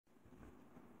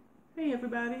Hey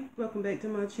everybody, welcome back to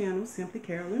my channel, Simply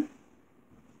Carolyn.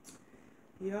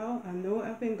 Y'all, I know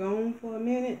I've been gone for a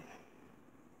minute,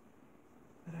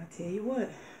 but I tell you what,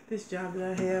 this job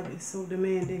that I have is so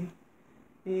demanding,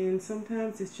 and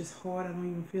sometimes it's just hard. I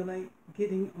don't even feel like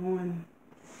getting on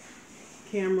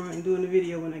camera and doing the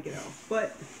video when I get off.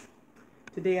 But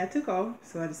today I took off,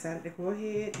 so I decided to go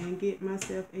ahead and get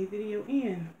myself a video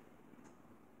in.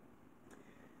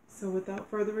 So without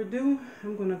further ado,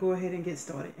 I'm going to go ahead and get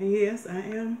started. And yes, I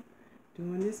am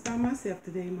doing this by myself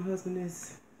today. My husband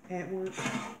is at work.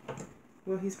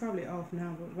 Well, he's probably off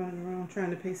now, but running around trying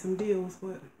to pay some bills.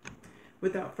 But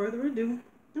without further ado,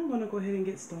 I'm going to go ahead and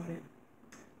get started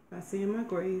by saying my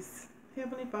grace.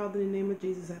 Heavenly Father, in the name of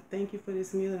Jesus, I thank you for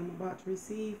this meal that I'm about to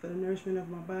receive, for the nourishment of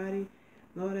my body.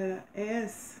 Lord, I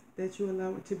ask that you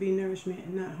allow it to be nourishment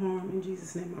and not harm. In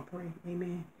Jesus' name I pray.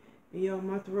 Amen. And y'all,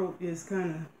 my throat is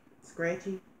kind of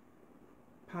scratchy,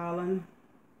 pollen,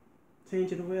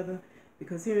 change of the weather,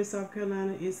 because here in South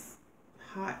Carolina it's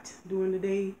hot during the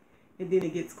day and then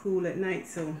it gets cool at night,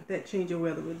 so that change of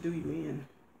weather will do you in.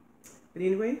 But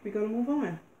anyway, we're going to move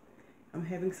on. I'm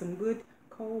having some good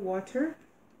cold water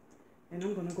and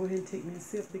I'm going to go ahead and take me a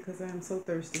sip because I am so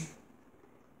thirsty.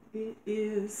 It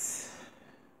is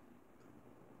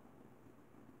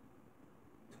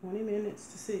 20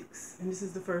 minutes to 6 and this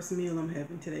is the first meal I'm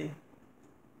having today.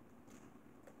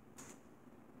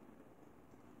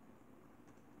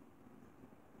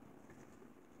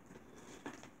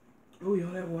 Oh,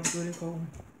 y'all, that water good and cold.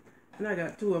 And I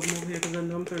got two of them over here because I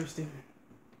know I'm thirsty.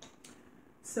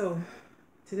 So,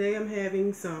 today I'm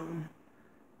having some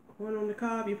corn on the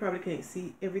cob. You probably can't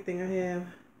see everything I have.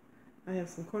 I have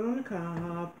some corn on the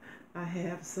cob. I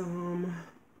have some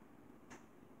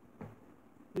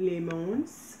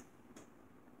lemons,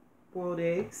 boiled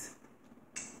eggs,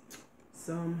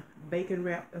 some bacon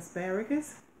wrapped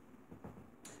asparagus.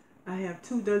 I have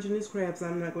two Dungeness crabs.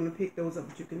 I'm not going to pick those up,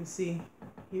 but you can see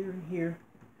here and here.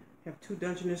 I have two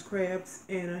Dungeness crabs,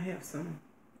 and I have some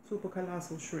super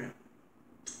colossal shrimp.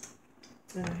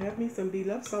 And I have me some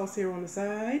beloved sauce here on the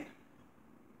side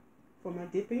for my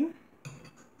dipping.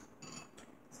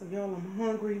 So y'all, I'm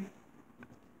hungry,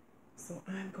 so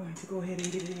I'm going to go ahead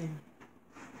and get it in.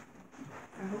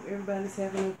 I hope everybody's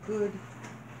having a good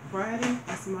Friday.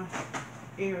 That's my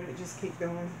air that just kicked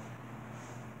on.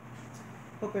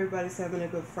 Hope everybody's having a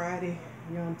good Friday.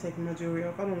 Y'all, I'm taking my jewelry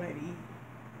off. I don't like to eat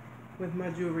with my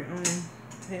jewelry on.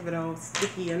 Have it all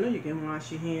sticky. I know you can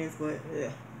wash your hands, but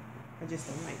I just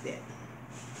don't like that.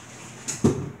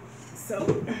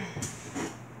 So,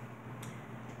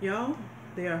 y'all,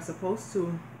 they are supposed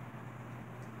to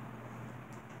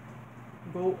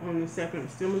vote on the second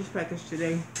stimulus package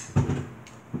today.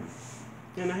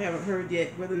 And I haven't heard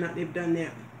yet whether or not they've done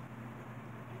that.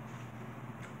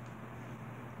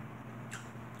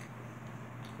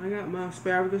 I got my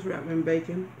asparagus wrapped in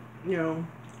bacon. You know,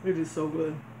 it is so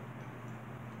good.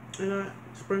 And I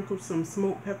sprinkled some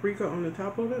smoked paprika on the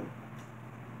top of it.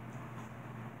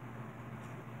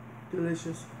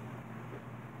 Delicious.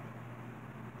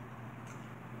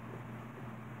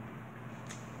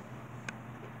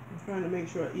 I'm trying to make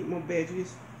sure I eat more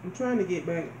veggies. I'm trying to get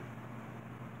back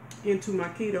into my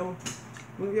keto.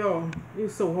 But y'all,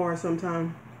 it's so hard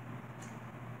sometimes.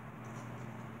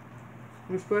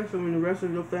 Especially when the rest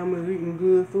of your family is eating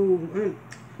good food. And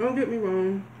don't get me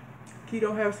wrong,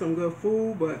 keto has some good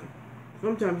food, but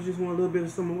sometimes you just want a little bit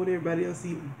of some of what everybody else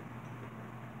eating.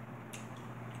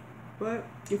 But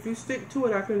if you stick to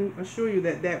it, I can assure you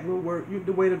that that will work.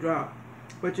 The way to drop,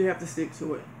 but you have to stick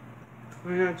to it.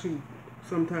 And not cheat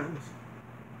sometimes.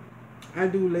 I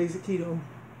do lazy keto,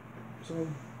 so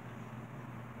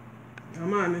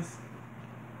I'm honest.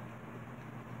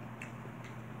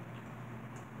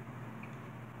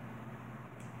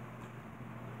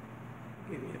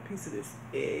 Give me a piece of this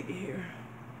egg here.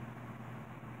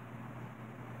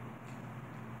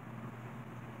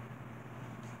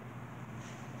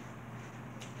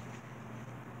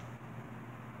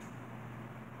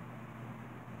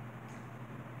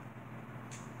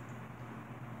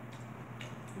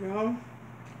 Y'all,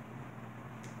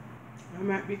 I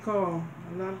might be called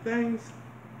a lot of things,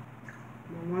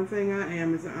 but one thing I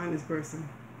am is an honest person.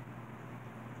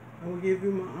 I will give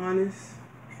you my honest,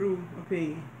 true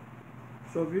opinion.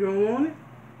 So if you don't want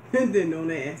it, then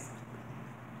don't ask.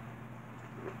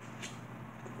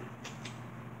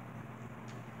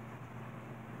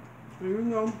 And you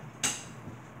know,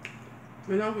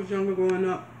 when I was younger growing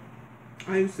up,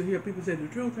 I used to hear people say the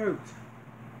truth hurts.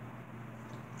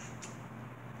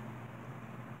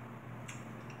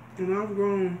 And I've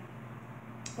grown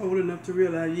old enough to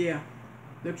realize, yeah,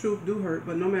 the truth do hurt,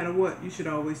 but no matter what, you should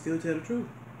always still tell the truth.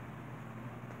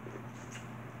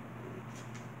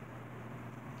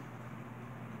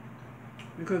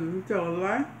 Because if you tell a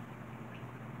lie,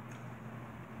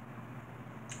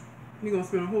 you're going to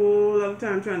spend a whole lot of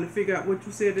time trying to figure out what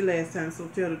you said the last time. So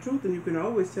tell the truth, and you can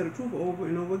always tell the truth over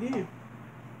and over again.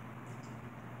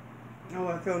 Oh,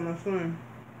 I tell my son,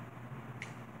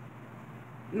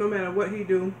 no matter what he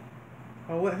do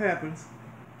or what happens,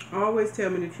 always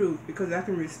tell me the truth, because I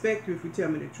can respect you if you tell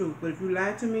me the truth. But if you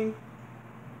lie to me,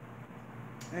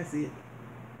 that's it.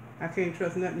 I can't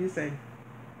trust nothing you say.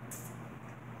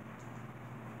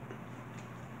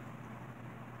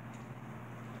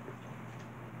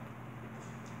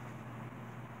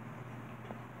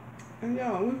 And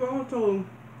y'all, we've all told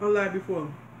a lie before,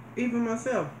 even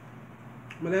myself.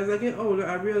 But as I get older,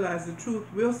 I realize the truth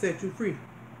will set you free.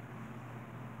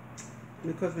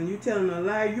 Because when you're telling a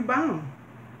lie, you're bound.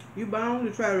 You're bound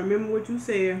to try to remember what you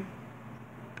said.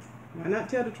 Why not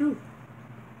tell the truth?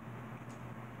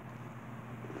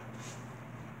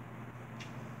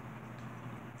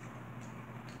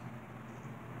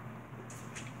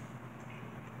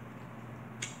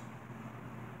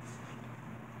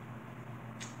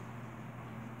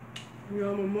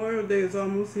 Y'all, Memorial Day is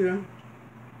almost here.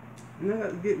 And I got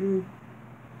to get me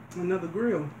another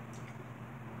grill.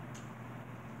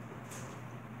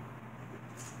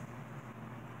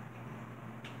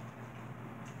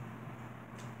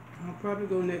 I'll probably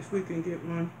go next week and get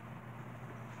one.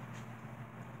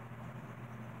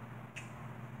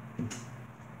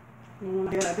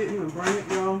 I didn't even bring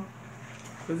it, y'all,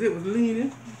 because it was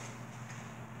leaning.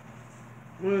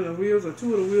 One of the wheels or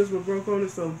two of the wheels were broke on it,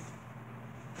 so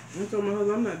I told my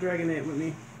husband I'm not dragging that with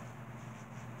me.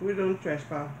 Put it on the trash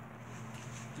pile.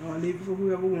 Or I'll leave it for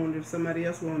whoever wanted it, if somebody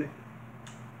else wanted it.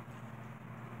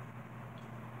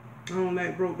 I don't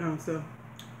like broke down stuff.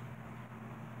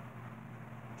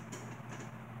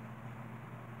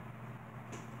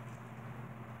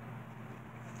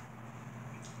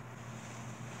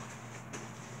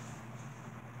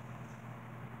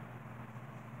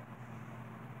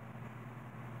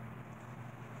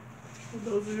 For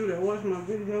those of you that watch my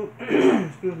video,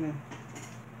 excuse me,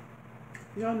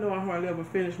 y'all know I hardly ever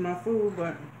finish my food,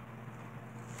 but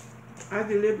I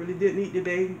deliberately didn't eat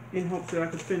today in hopes that I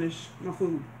could finish my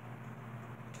food.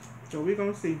 So we're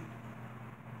gonna see.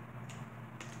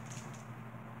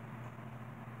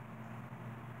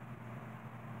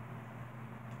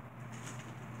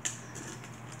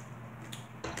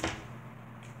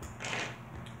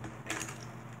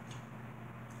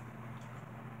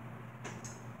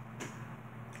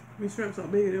 These shrimps are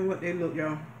bigger than what they look,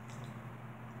 y'all.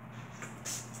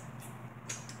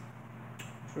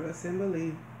 Trust and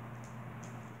believe.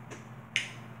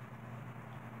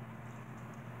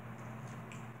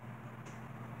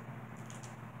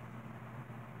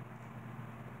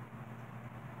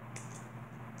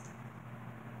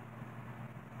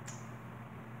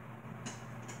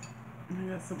 I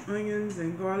got some onions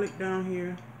and garlic down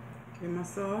here in my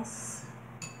sauce.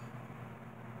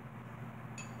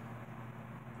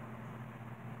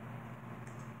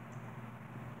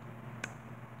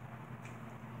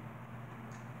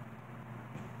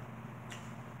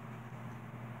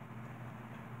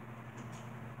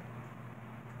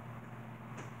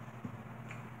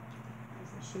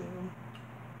 Shell.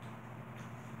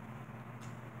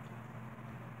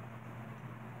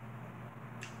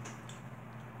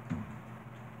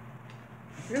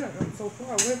 I feel like I'm so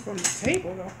far away from the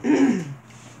table though.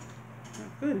 My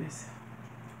goodness.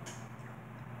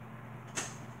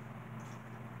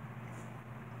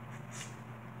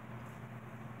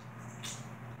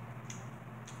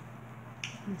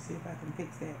 Let me see if I can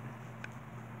fix that.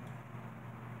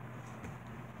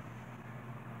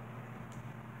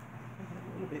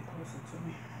 A little bit closer to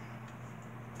me.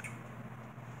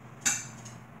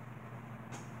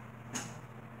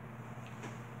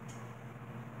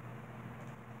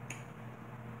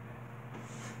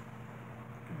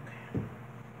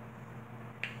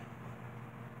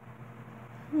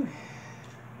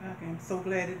 Okay. I'm so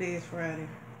glad today is Friday.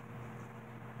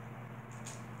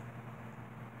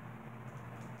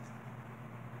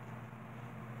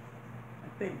 I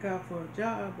thank God for a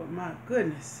job, but my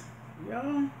goodness,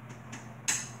 y'all.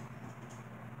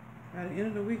 By the end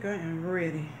of the week, I am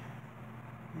ready.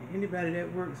 And anybody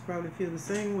that works probably feel the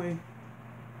same way.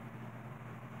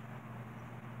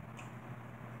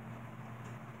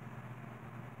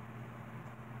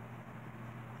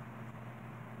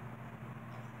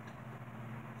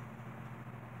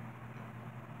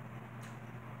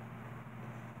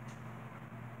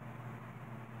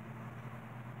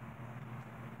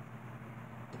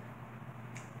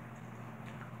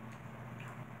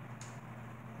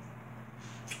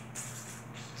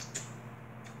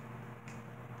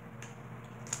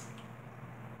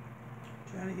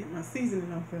 Gotta get my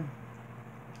seasoning off here.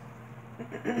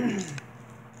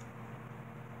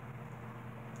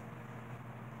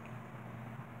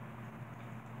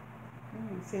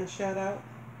 Say a shout out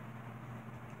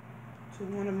to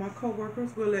one of my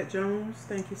co-workers, Willette Jones.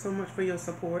 Thank you so much for your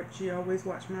support. She always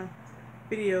watch my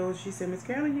videos. She said, Miss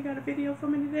Carolyn, you got a video for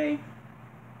me today?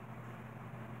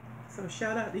 So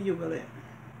shout out to you, Willette.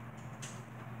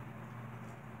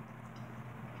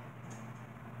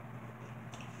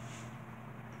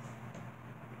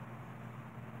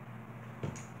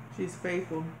 She's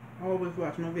faithful. Always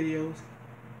watch my videos.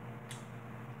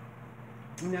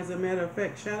 And as a matter of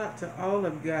fact, shout out to all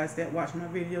of you guys that watch my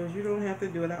videos. You don't have to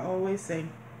do it. I always say,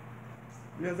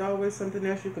 there's always something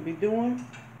else you could be doing.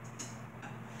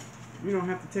 You don't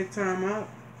have to take time out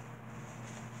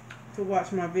to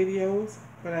watch my videos.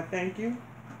 But I thank you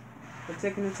for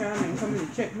taking the time and coming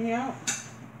to check me out.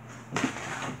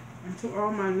 And to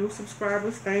all my new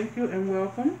subscribers, thank you and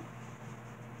welcome.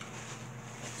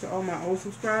 To all my old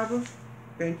subscribers,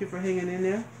 thank you for hanging in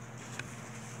there.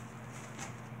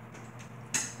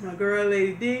 My girl,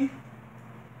 Lady D,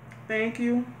 thank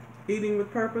you. Eating with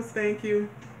Purpose, thank you.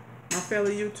 My fellow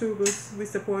YouTubers, we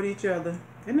support each other.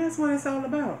 And that's what it's all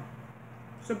about.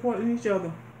 Supporting each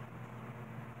other.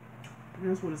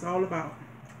 And that's what it's all about.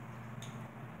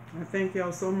 I thank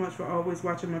y'all so much for always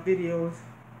watching my videos.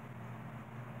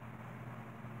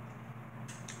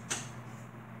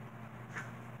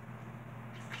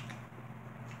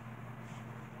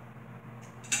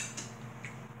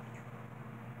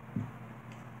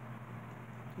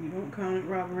 You don't count it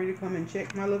robbery to come and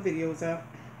check my little videos out.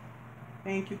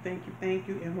 Thank you, thank you, thank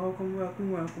you, and welcome,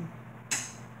 welcome, welcome.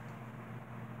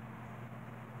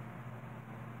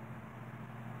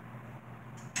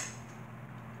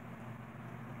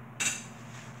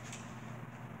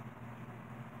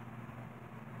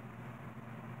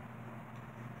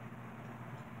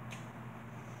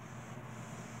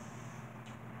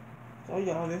 So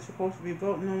y'all, they're supposed to be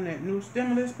voting on that new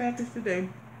stimulus package today.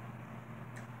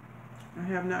 I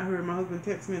have not heard. My husband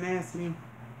text me and asked me,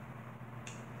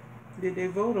 did they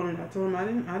vote on it? I told him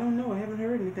I don't know. I haven't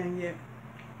heard anything yet.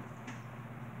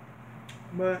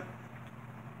 But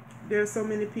there's so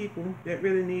many people that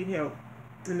really need help,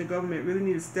 and the government really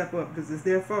need to step up because it's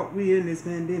their fault we in this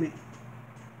pandemic.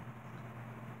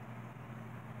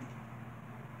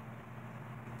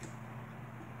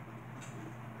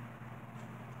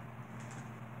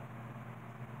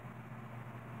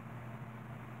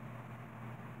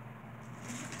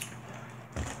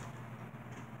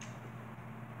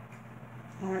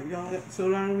 Alright, y'all, so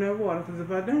long on that water, because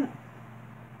if I don't,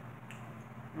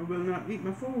 I will not eat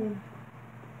my food.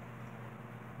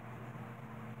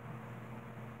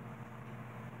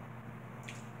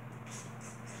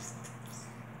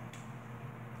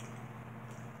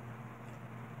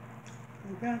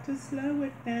 I got to slow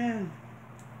it down.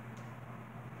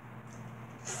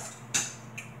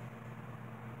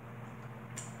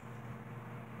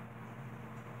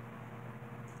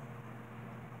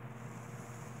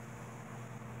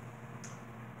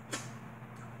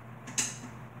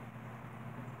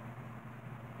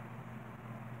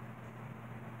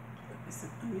 Some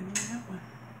onion on that one.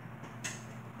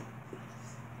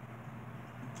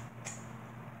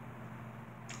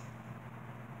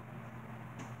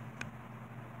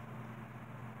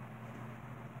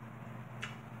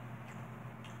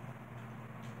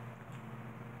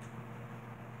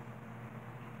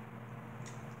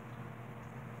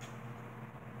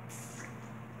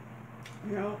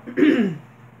 Y'all, I'm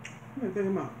thinking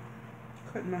about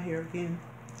cutting my hair again.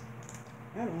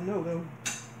 I don't know though.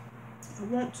 I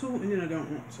want to, and then I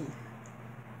don't want to.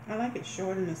 I like it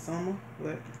short in the summer,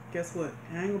 but guess what?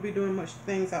 I ain't gonna be doing much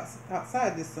things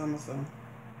outside this summer, so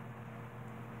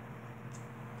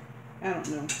I don't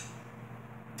know.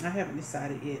 I haven't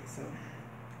decided yet, so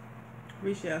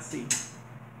we shall see.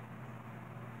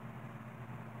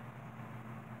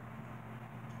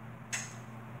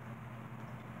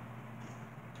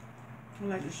 I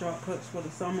like the shortcuts for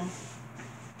the summer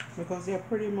because they're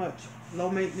pretty much low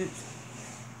maintenance.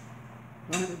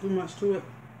 Don't have to do much to it.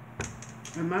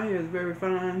 And my hair is very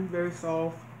fine, very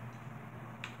soft.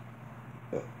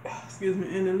 Excuse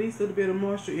me, and at least a little bit of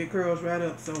moisture, it curls right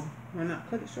up. So why not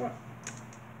cut it short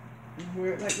and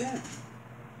wear it like that?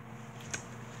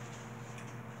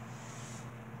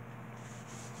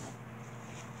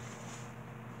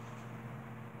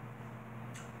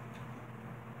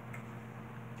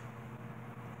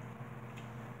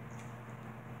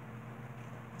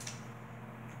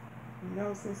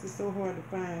 Y'all, since it's so hard to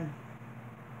find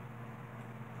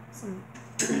some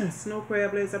snow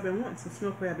crab legs, I've been wanting some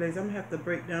snow crab legs. I'm gonna have to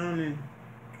break down and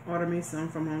order me some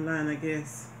from online, I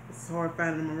guess. It's hard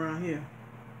finding them around here.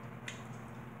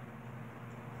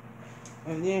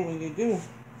 And then when you do,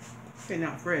 they're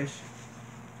not fresh.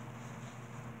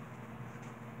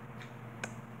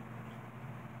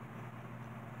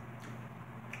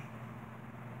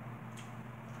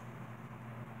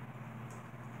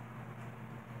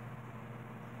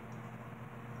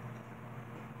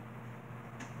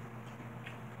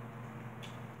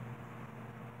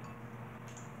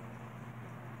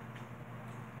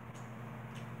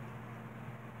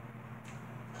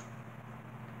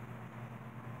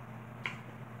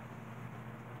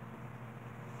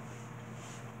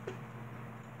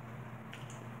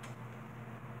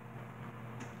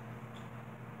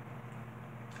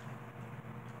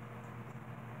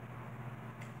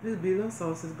 This beef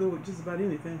sauce is good with just about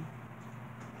anything.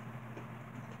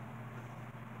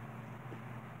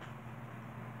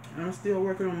 I'm still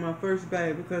working on my first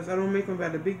bag because I don't make them by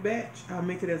the big batch. I'll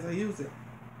make it as I use it.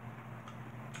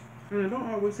 And I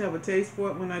don't always have a taste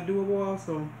for it when I do a wall,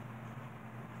 so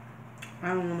I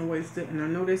don't want to waste it. And I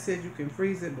know they said you can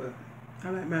freeze it, but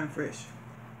I like mine fresh.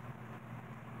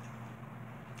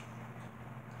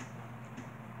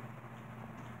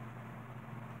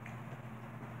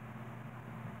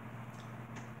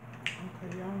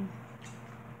 Okay, y'all.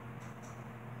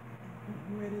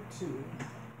 I'm ready to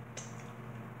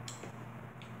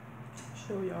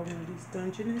show y'all one of these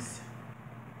Dungeness.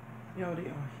 Y'all, they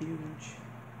are huge.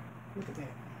 Look at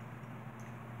that.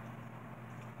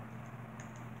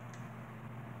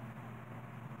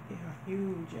 They are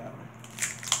huge, y'all.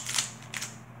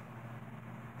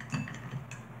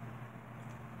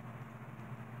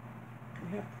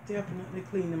 We have to definitely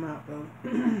clean them out, though.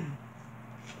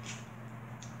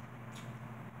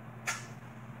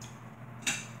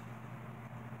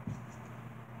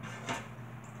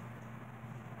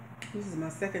 This is my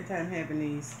second time having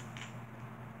these.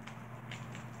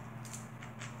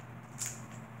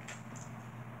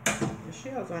 The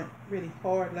shells aren't really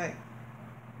hard like,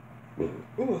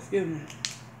 oh, excuse me,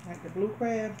 like the blue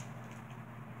crab.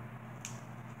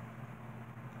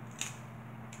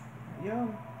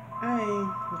 Y'all, I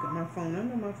ain't look at my phone. I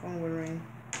know my phone will ring.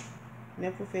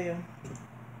 Never fail.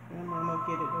 My mama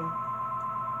get it though.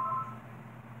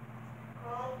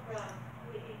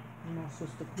 My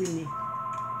sister Queenie.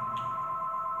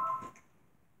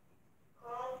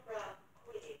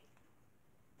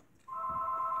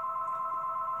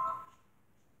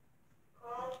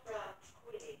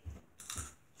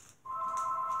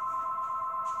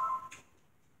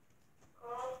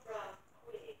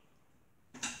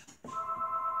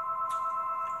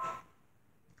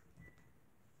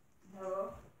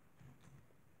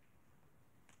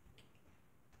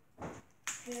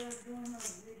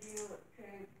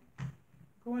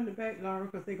 Go in the back, Laura,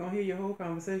 because they're going to hear your whole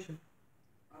conversation.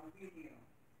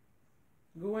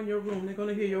 Go in your room. They're going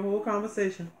to hear your whole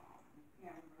conversation.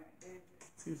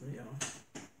 Excuse me, y'all.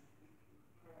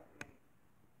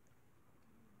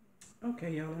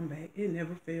 Okay, y'all, I'm back. It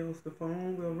never fails. The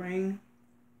phone will ring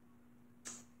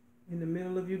in the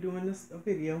middle of you doing this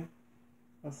video,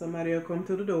 or somebody will come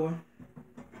to the door.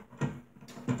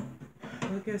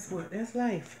 But guess what? That's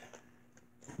life.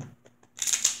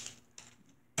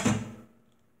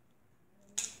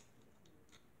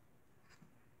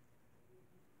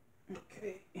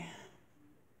 Okay.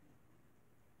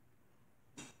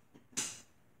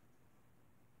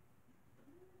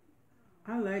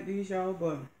 I like these, y'all,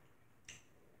 but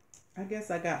I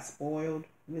guess I got spoiled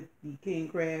with the king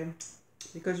crab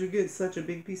because you get such a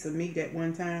big piece of meat at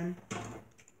one time.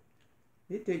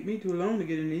 It take me too long to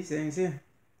get in these things here.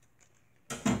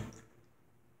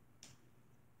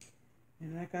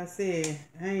 And like I said,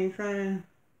 I ain't trying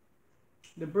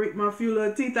to break my few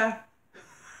little teeth I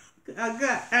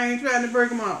ain't trying to break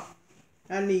them off.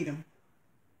 I need them.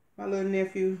 My little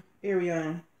nephew,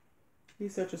 Arion,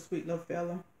 he's such a sweet little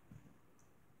fella.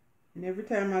 And every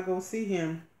time I go see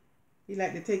him, he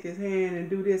like to take his hand and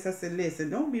do this. I said, listen,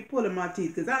 don't be pulling my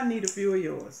teeth because I need a few of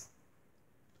yours.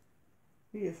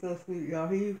 He is so sweet, y'all.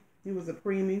 He was a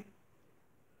preemie.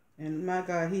 And my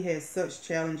God, he had such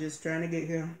challenges trying to get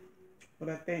here. But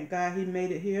I thank God he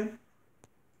made it here.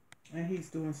 And he's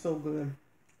doing so good.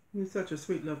 He's such a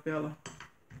sweet little fella.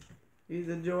 He's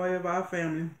the joy of our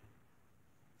family.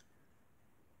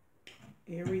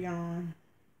 Arion.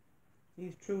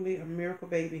 He's truly a miracle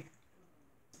baby.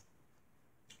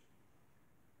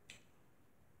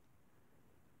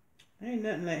 Ain't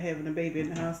nothing like having a baby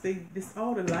in the house. This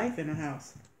all the life in the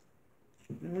house.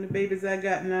 The only babies I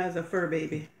got now is a fur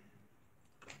baby.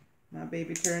 My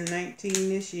baby turned 19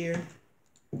 this year.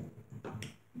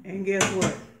 And guess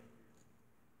what?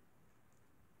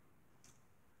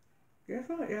 Guess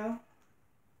what, y'all?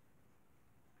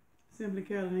 Simply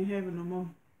Carolyn ain't having no more.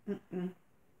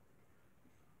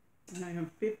 I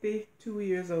am 52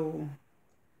 years old.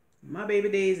 My baby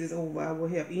days is over. I will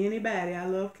help anybody. I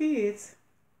love kids.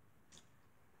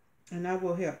 And I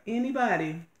will help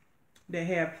anybody that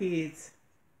have kids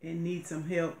and need some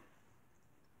help.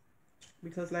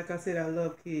 Because like I said, I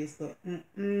love kids. But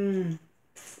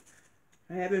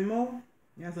having more,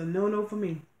 that's a no-no for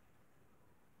me.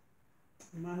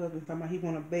 My husband talking about he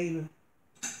want a baby.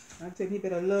 I tell him he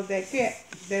better love that cat.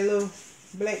 That little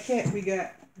black cat we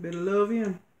got. Better love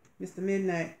him. Mr.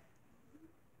 Midnight.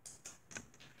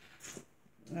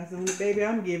 That's the only baby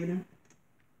I'm giving him.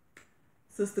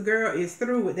 Sister girl is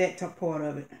through with that top part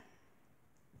of it.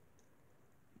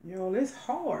 Y'all, it's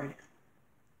hard.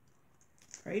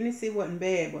 Pregnancy wasn't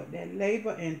bad, but that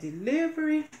labor and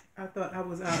delivery, I thought I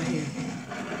was out of here.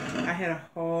 I had a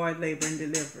hard labor and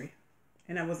delivery.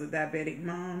 And I was a diabetic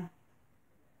mom.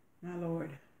 My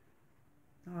Lord.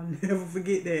 I'll never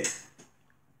forget that.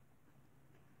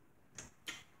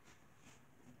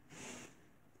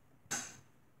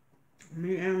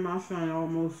 Me and my son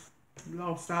almost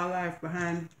lost our life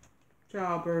behind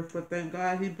childbirth, but thank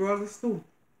God he brought us through.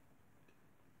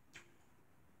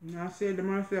 And I said to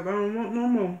myself, I don't want no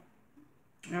more.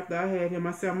 After I had him,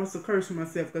 I said I must have cursed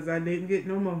myself because I didn't get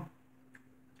no more.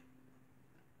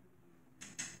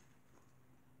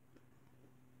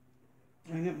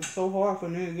 And it was so hard for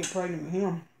me to get pregnant with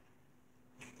him.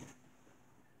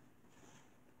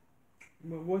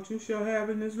 But what you shall have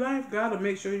in this life, God will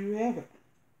make sure you have it.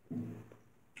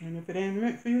 And if it ain't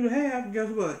meant for you to have, guess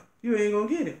what? You ain't gonna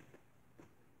get it.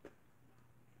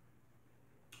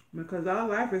 Because our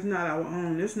life is not our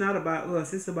own. It's not about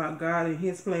us. It's about God and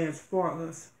His plans for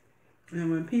us.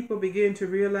 And when people begin to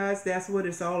realize that's what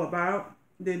it's all about,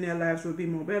 then their lives will be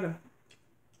more better.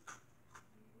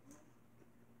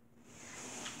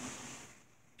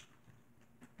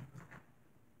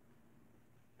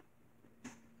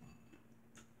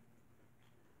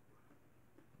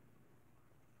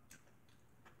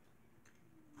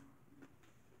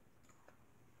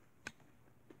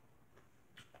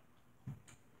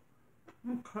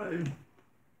 Okay.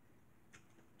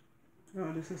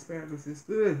 Oh, this asparagus is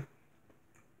good.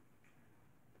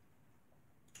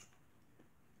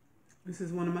 This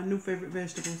is one of my new favorite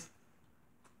vegetables.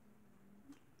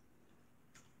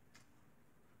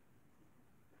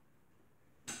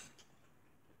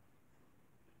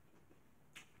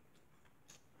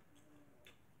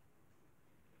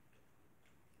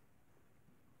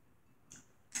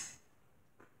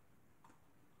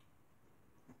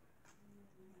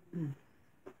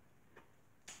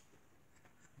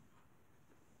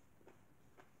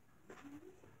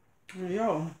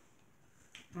 Yo,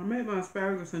 I made my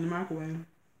asparagus in the microwave.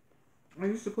 I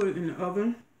used to put it in the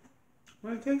oven,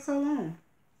 but it takes so long.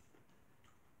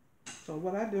 So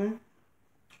what I do,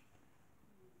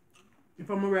 if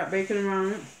I'm gonna wrap bacon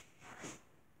around it,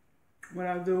 what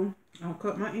I'll do, I'll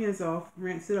cut my ends off,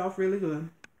 rinse it off really good,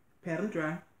 pat them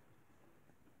dry,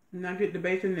 and I get the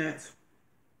bacon that's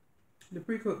the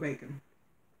pre-cooked bacon.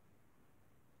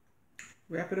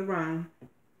 Wrap it around,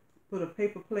 put a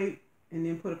paper plate, and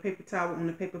then put a paper towel on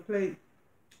the paper plate,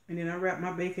 and then I wrap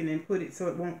my bacon and put it so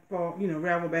it won't fall, you know,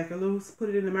 ravel back and loose. Put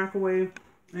it in the microwave,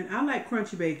 and I like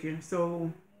crunchy bacon,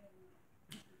 so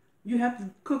you have to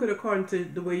cook it according to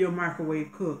the way your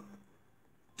microwave cook.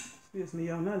 Excuse me,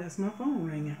 y'all. Now that's my phone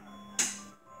ringing.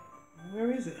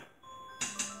 Where is it?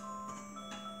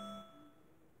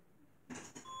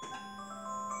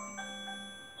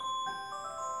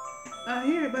 I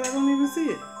hear it, but I don't even see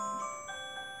it.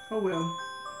 Oh well.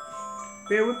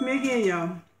 Bear with me again,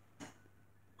 y'all.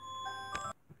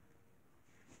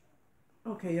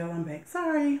 Okay, y'all, I'm back.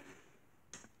 Sorry.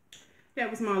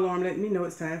 That was my alarm letting me know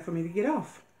it's time for me to get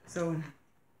off. So,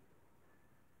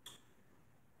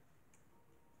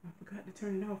 I forgot to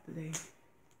turn it off today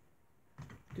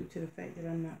due to the fact that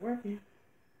I'm not working.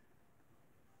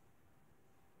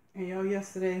 And y'all,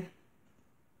 yesterday,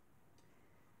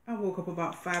 I woke up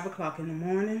about 5 o'clock in the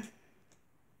morning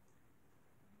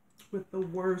with the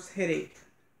worst headache.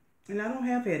 And I don't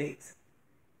have headaches.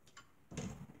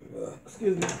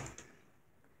 Excuse me.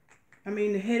 I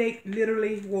mean, the headache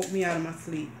literally woke me out of my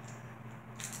sleep.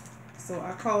 So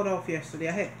I called off yesterday.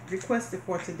 I had requested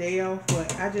for today off,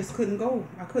 but I just couldn't go.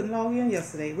 I couldn't log in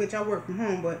yesterday, which I work from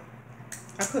home, but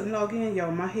I couldn't log in,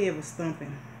 y'all. My head was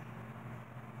thumping.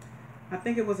 I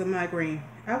think it was a migraine.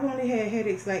 I've only had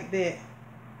headaches like that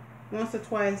once or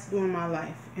twice during my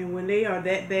life. And when they are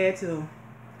that bad till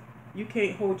you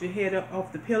can't hold your head up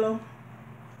off the pillow,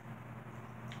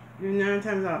 9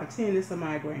 times out of 10 it's a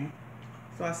migraine.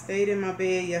 So I stayed in my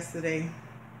bed yesterday,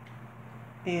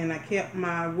 and I kept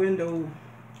my window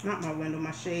not my window,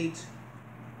 my shades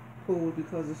pulled,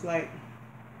 because it's like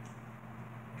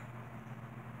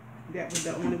that was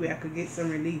the only way I could get some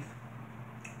relief.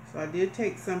 So I did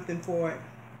take something for it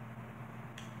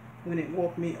when it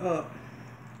woke me up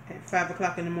at 5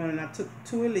 o'clock in the morning. I took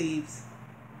 2 leaves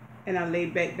and I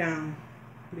laid back down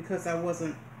because I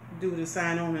wasn't due to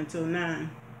sign on until 9.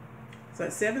 So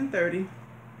at 7:30,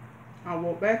 I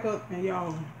woke back up, and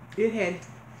y'all, it had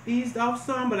eased off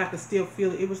some, but I could still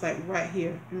feel it. It was like right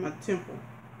here in my temple.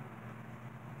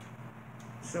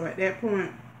 So at that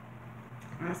point,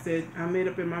 I said, I made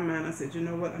up in my mind, I said, you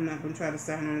know what, I'm not going to try to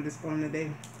sign on to this phone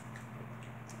today.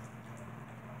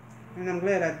 And I'm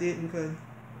glad I didn't, because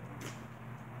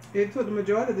it took the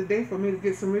majority of the day for me to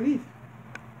get some relief.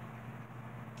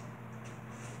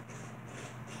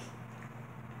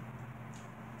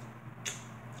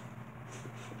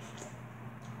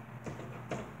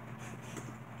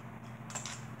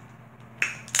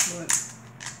 But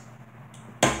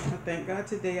I thank God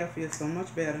today I feel so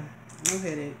much better. No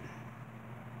headache.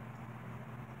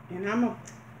 And I'm a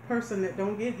person that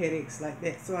don't get headaches like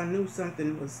that, so I knew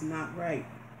something was not right.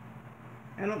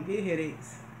 I don't get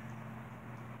headaches.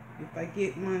 If I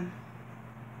get one,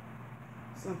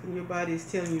 something your body is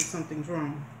telling you something's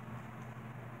wrong.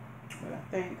 But I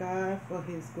thank God for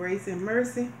His grace and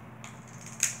mercy,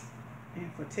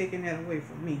 and for taking that away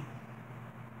from me.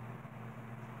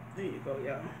 There you go,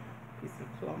 y'all. Piece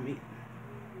of claw meat.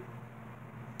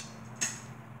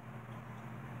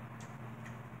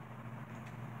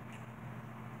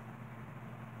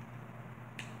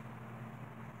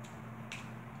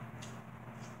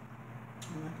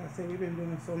 Like I said, we've been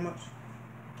doing so much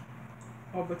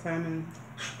overtime, and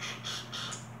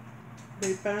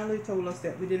they finally told us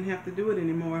that we didn't have to do it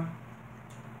anymore.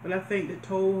 But I think the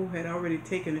toll had already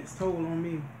taken its toll on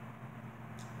me.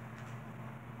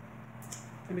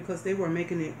 And because they were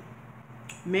making it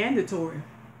mandatory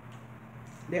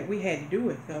that we had to do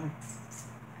it, so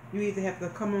you either have to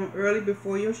come on early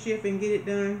before your shift and get it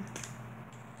done,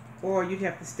 or you'd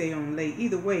have to stay on late.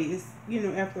 Either way, it's, you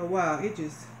know, after a while, it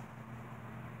just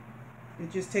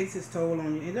takes its toll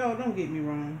on you. And don't get me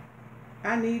wrong,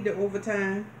 I need the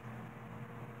overtime.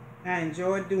 I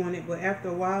enjoy doing it, but after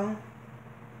a while,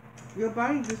 your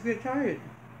body just get tired.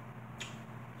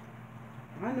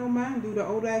 I know mine do. The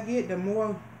older I get, the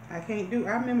more I can't do.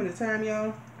 I remember the time,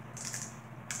 y'all,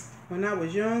 when I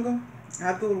was younger,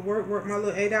 I'd go to work my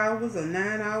little 8 hours or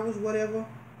 9 hours, whatever,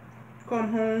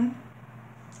 come home,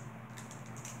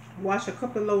 wash a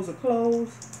couple of loads of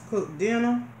clothes, cook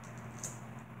dinner,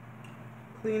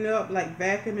 clean up, like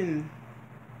vacuum and,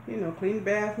 you know, clean the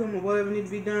bathroom or whatever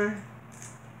needs to be done.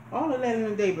 All of that in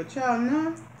a day. But y'all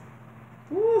know,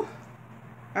 woo,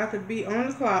 I could be on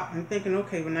the clock and thinking,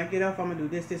 okay, when I get off, I'm going to do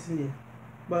this, this, and this.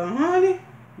 But honey,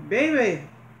 baby,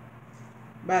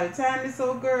 by the time this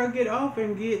old girl get off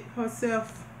and get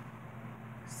herself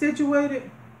situated,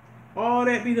 all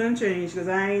that be done changed, because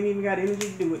I ain't even got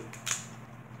energy to do it.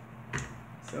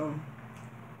 So,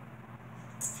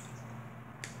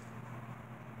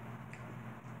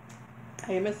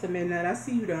 hey, Mr. Midnight, I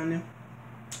see you down there.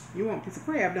 You want a piece of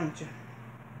crab, don't you?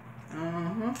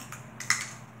 Uh-huh.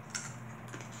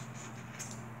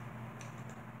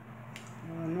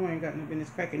 I know I ain't got no business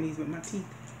cracking these with my teeth.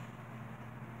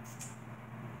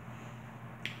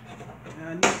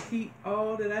 I need to keep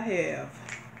all that I have.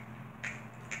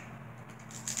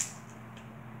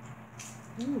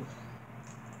 Ooh.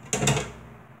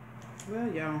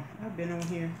 Well, y'all, I've been on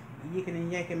here yicking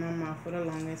and yakking my mouth for the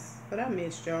longest, but I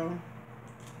missed y'all.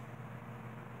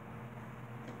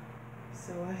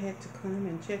 So I had to come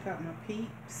and check out my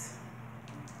peeps.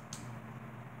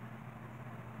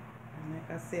 And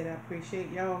like I said, I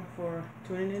appreciate y'all for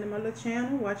tuning into my little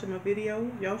channel, watching my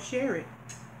videos. Y'all share it.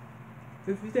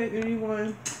 If you think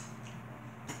anyone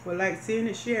would like seeing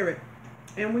it, share it.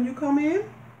 And when you come in,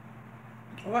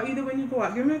 or either when you go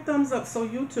out, give me a thumbs up so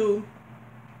YouTube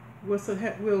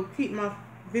will keep my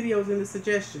videos in the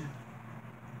suggestion.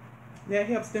 That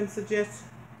helps them suggest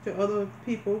to other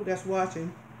people that's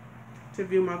watching to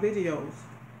view my videos.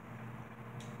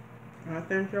 I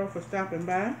thank y'all for stopping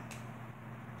by,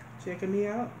 checking me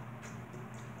out.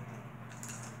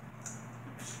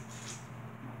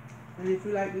 And if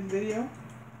you like this video,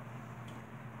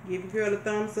 give your girl a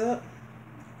thumbs up.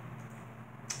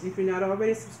 If you're not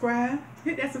already subscribed,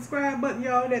 hit that subscribe button,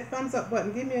 y'all, that thumbs up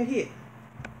button. Give me a hit.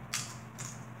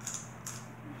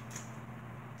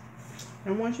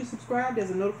 And once you subscribe,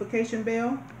 there's a notification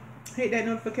bell. Hit that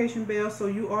notification bell so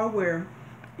you are aware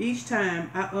each time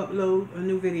I upload a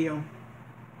new video.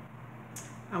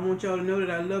 I want y'all to know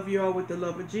that I love you all with the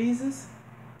love of Jesus.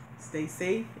 Stay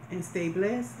safe and stay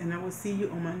blessed, and I will see you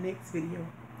on my next video.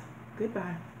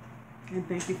 goodbye. And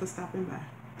thank you for stopping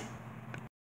by.